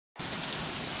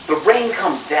the rain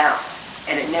comes down,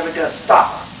 and it never does stop.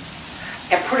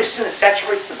 And pretty soon it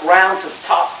saturates the ground to the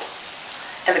top.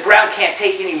 And the ground can't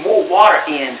take any more water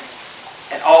in.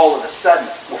 And all of a sudden,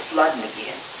 we're flooding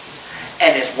again.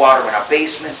 And there's water in our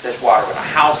basements, there's water in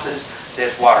our houses,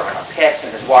 there's water in our pets,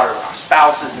 and there's water in our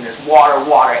spouses, and there's water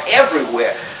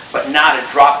everywhere, but not a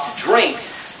drop to drink,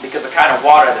 because the kind of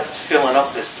water that's filling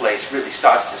up this place really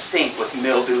starts to stink with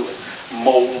mildew and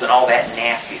mold and all that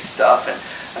nasty stuff. And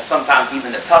sometimes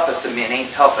even the toughest of men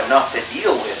ain't tough enough to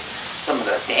deal with some of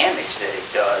the damage that it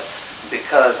does,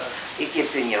 because it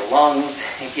gets in your lungs,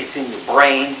 it gets in your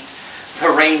brain. The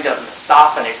rain doesn't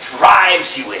stop, and it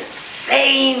drives you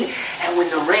insane. And when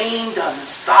the rain doesn't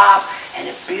stop and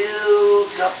it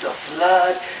builds up the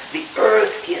flood, the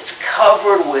earth gets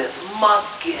covered with muck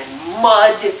and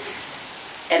mud.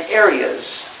 And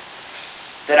areas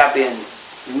that I've been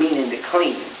meaning to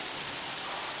clean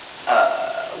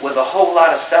with a whole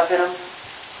lot of stuff in them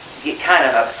get kind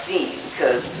of obscene,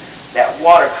 because that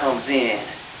water comes in,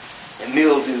 it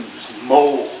mildews and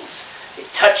molds, it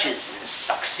touches and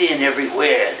sucks in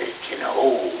everywhere that it can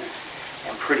hold,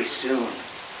 and pretty soon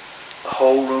the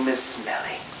whole room is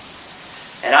smelly.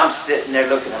 And I'm sitting there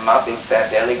looking at my big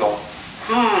fat belly going,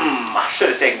 I should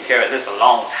have taken care of this a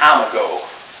long time ago.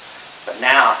 But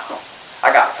now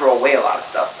I got to throw away a lot of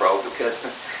stuff, bro, because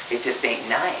it just ain't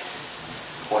nice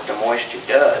what the moisture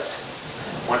does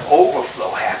when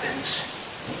overflow happens.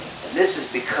 And this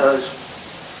is because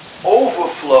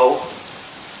overflow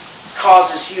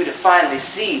causes you to finally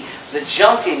see the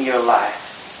junk in your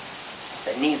life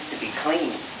that needs to be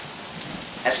cleaned.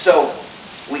 And so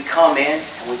we come in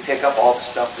and we pick up all the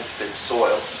stuff that's been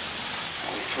soiled, and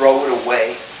we throw it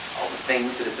away, all the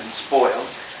things that have been spoiled,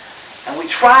 and we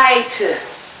try to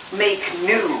make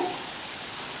new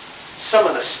some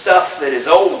of the stuff that is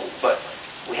old, but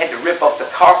we had to rip up the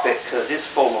carpet because it's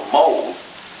full of mold.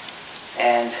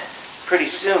 And pretty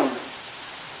soon,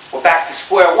 we're back to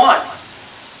square one.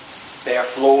 Bare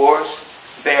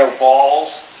floors, bare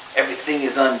walls, everything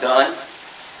is undone.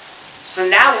 So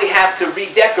now we have to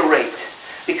redecorate,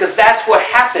 because that's what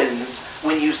happens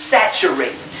when you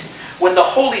saturate. When the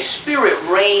Holy Spirit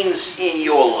reigns in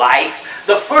your life,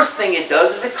 the first thing it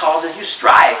does is it causes you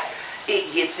strife.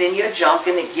 It gets in your junk,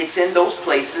 and it gets in those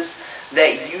places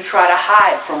that you try to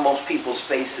hide from most people's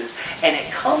faces. And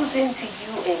it comes into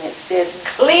you and it says,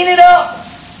 clean it up!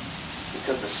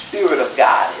 Because the Spirit of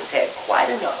God has had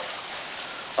quite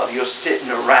enough of your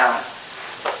sitting around,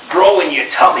 growing your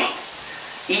tummy,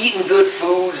 eating good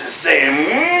foods and saying,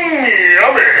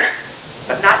 yummy,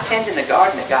 but not tending the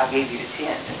garden that God gave you to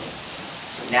tend.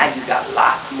 So now you got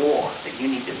lots more that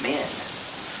you need to mend.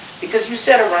 Because you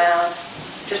sat around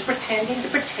just pretending to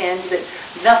pretend that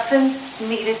nothing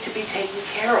needed to be taken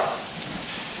care of.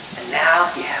 And now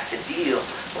you have to deal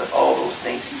with all those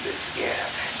things you've been scared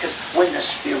of. Because when the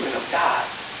Spirit of God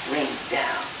rains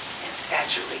down and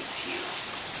saturates you,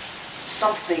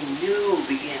 something new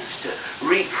begins to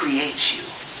recreate you.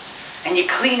 And you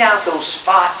clean out those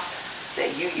spots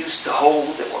that you used to hold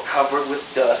that were covered with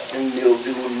dust and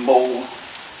mildew and mold.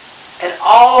 And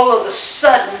all of a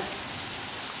sudden,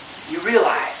 you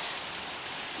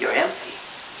realize you're empty.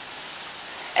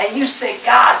 And you say,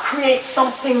 God, create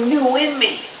something new in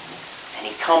me. And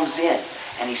he comes in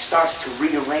and he starts to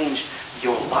rearrange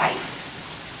your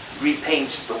life.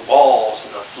 Repaints the walls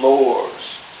and the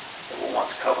floors that were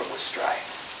once covered with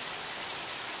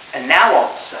strife. And now all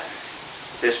of a sudden,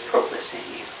 there's purpose in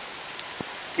you.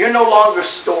 You're no longer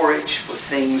storage for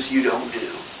things you don't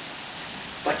do.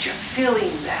 But you're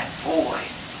filling that void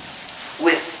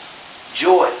with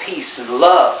joy, peace, and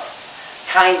love,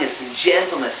 kindness and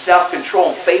gentleness, self-control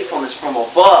and faithfulness from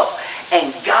above.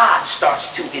 And God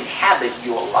starts to inhabit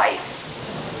your life.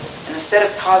 And instead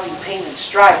of causing pain and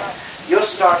strife, you're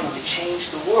starting to change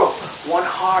the world one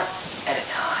heart at a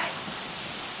time.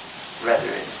 Whether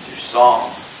it's through song,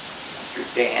 through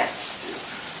dance,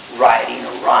 through writing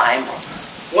a rhyme, or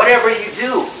whatever you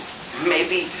do.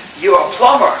 Maybe you're a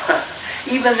plumber.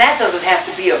 Even that doesn't have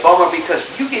to be a bummer,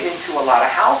 because you get into a lot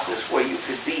of houses where you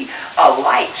could be a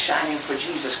light shining for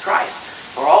Jesus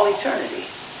Christ for all eternity.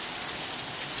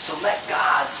 So let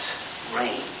God's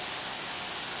reign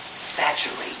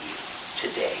saturate you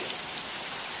today.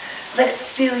 Let it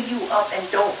fill you up, and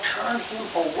don't turn him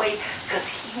away, because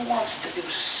he wants to do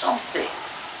something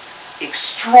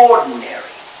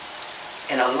extraordinary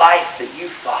in a life that you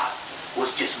thought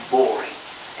was just boring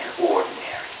and ordinary.